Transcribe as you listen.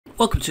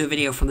Welcome to a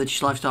video from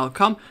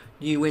thedigital-lifestyle.com.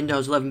 New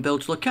Windows 11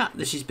 build to look at.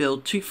 This is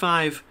build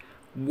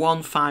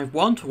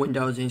 25151 for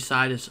Windows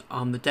Insiders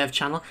on the dev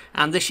channel,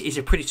 and this is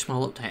a pretty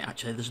small update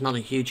actually. There's not a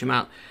huge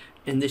amount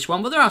in this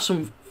one, but there are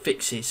some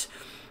fixes.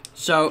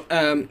 So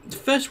the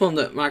first one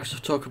that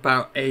Microsoft talk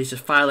about is a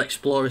File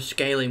Explorer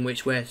scaling,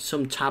 where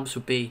some tabs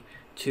would be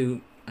too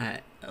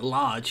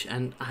large,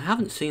 and I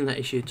haven't seen that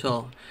issue at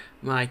all.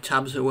 My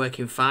tabs are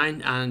working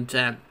fine,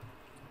 and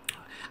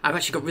I've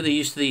actually got really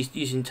used to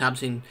using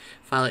tabs in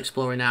File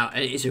Explorer now,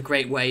 and it is a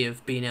great way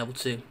of being able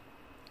to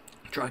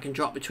drag and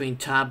drop between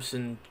tabs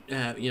and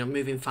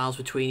moving files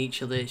between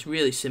each other. It's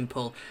really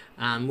simple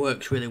and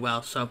works really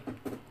well, so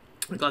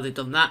I'm glad they've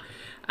done that.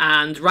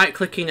 And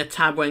right-clicking a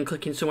tab when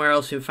clicking somewhere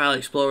else in File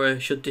Explorer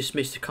should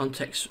dismiss the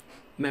context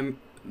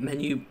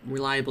menu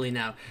reliably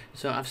now.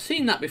 So I've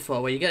seen that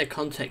before, where you get a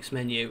context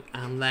menu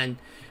and then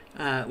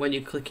when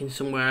you're clicking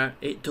somewhere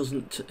it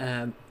doesn't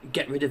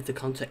get rid of the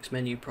context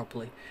menu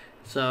properly.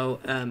 So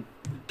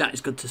that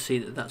is good to see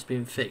that that's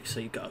been fixed.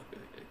 So you've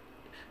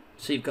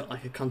got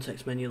like a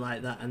context menu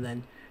like that, and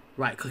then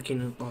right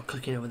clicking or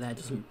clicking over there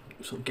doesn't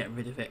sort of get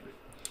rid of it.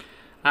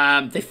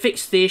 They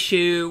fixed the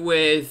issue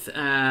with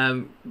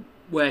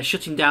where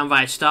shutting down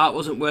via start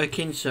wasn't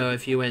working. So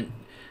if you went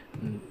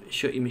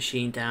shut your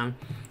machine down,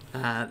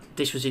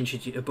 this was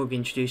a bug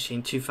introduced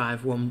in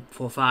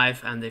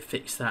 25145, and they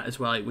fixed that as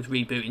well. It would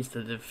reboot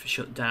instead of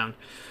shut down.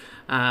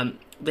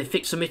 They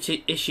fixed some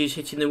issues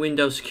hitting the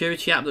Windows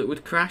Security app that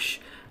would crash,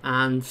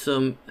 and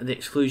the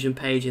exclusion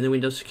page in the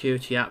Windows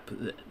Security app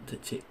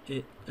that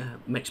it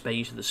makes better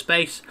use of the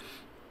space.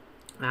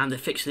 And they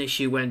fixed an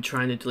issue when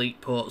trying to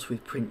delete ports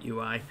with Print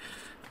UI,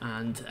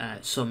 and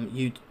some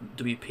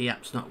UWP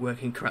apps not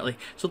working correctly.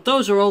 So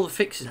those are all the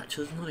fixes.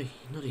 Actually, there's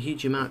not a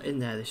huge amount in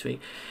there this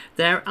week.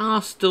 There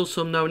are still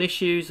some known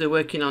issues. They're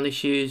working on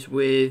issues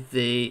with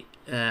the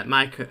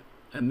micro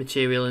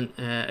material and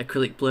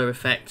acrylic blur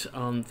effect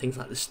on things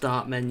like the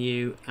start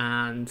menu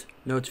and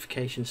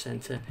notification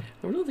center.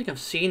 I don't think I've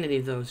seen any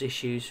of those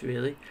issues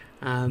really.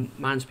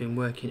 Mine's been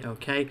working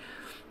okay,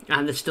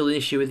 and there's still an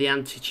issue with the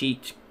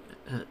anti-cheat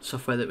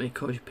software that may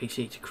cause your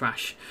PC to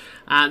crash.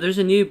 There's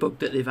a new bug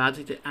that they've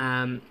added.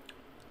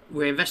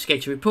 We're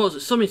investigating reports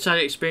that some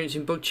insider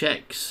experiencing bug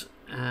checks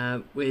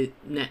with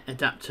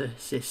NetAdapter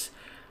sys,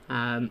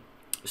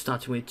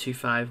 starting with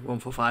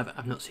 25145.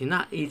 I've not seen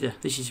that either.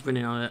 This is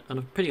running on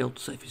a pretty old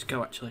Surface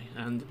Go actually,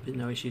 and there's been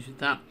no issues with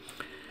that.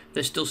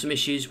 There's still some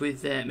issues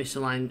with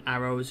misaligned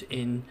arrows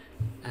in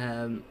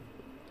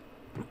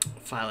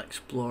File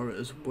Explorer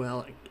as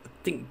well. I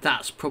think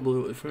that's probably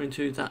what we're referring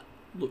to. That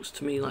looks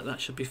to me like that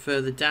should be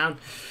further down.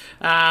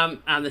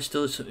 And there's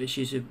still some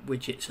issues with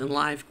widgets and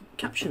live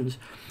captions.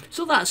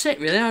 So that's it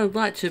really. I would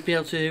like to be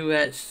able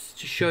to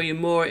show you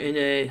more in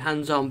a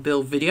hands-on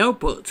build video,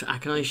 but I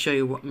can only show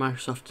you what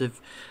Microsoft have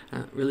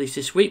released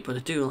this week. But I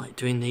do like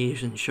doing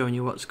these and showing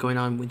you what's going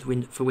on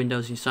for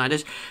Windows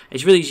Insiders.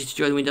 It's really easy to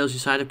join the Windows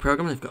Insider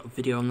program. They've got a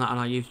video on that on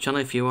our YouTube channel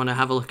if you want to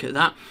have a look at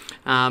that.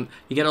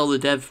 You get all the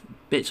dev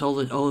bits, all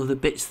of the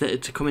bits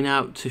that are coming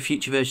out to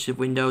future versions of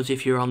Windows.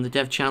 If you're on the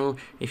dev channel,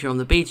 if you're on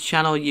the beta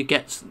channel, you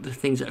get the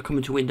things that are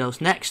coming to Windows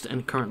next,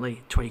 and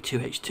currently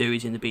 22H2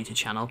 is in the beta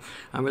channel,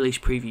 and release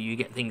preview you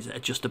get things that are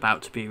just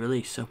about to be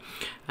released. So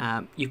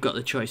you've got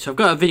the choice. So I've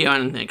got a video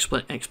and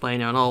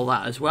explaining on all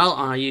that as well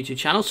on our YouTube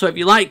channel. So if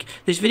you like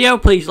this video,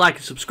 please like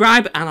and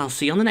subscribe, and I'll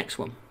see you on the next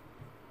one.